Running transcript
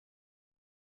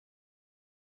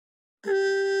Hello,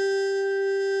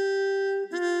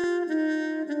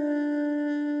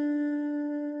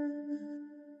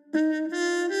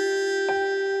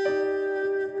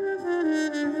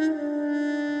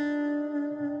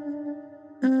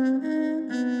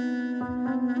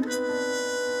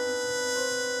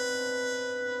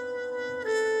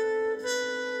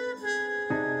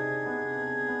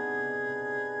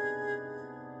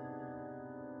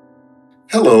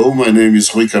 my name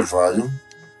is Rui Carvalho.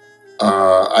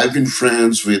 I've been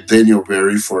friends with Daniel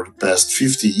Berry for the past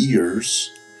 50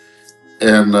 years,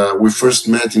 and we first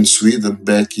met in Sweden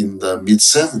back in the mid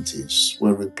 70s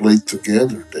when we played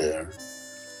together there.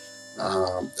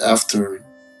 After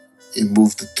he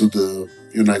moved to the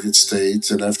United States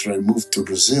and after I moved to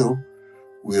Brazil,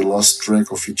 we lost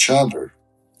track of each other.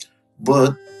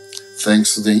 But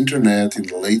thanks to the internet in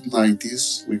the late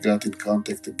 90s, we got in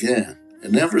contact again,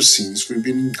 and ever since we've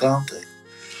been in contact.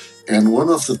 And one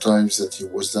of the times that he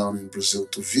was down in Brazil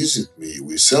to visit me,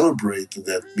 we celebrated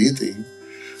that meeting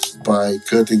by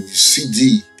cutting the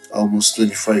CD almost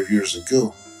 25 years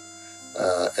ago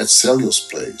at Celio's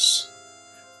place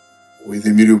with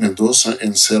Emilio Mendonça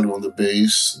and Celio on the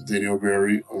bass, Daniel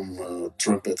Berry on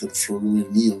trumpet and flugel,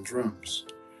 and me on drums.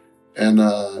 And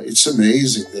it's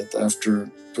amazing that after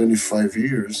 25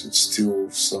 years, it still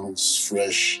sounds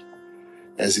fresh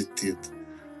as it did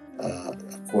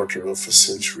a quarter of a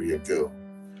century ago.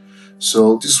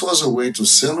 So this was a way to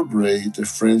celebrate a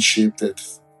friendship that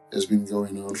has been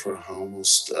going on for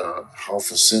almost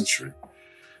half a century,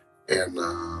 and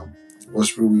it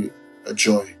was really a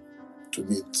joy to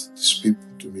meet these people,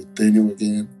 to meet Daniel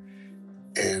again,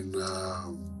 and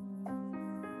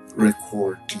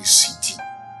record this CD.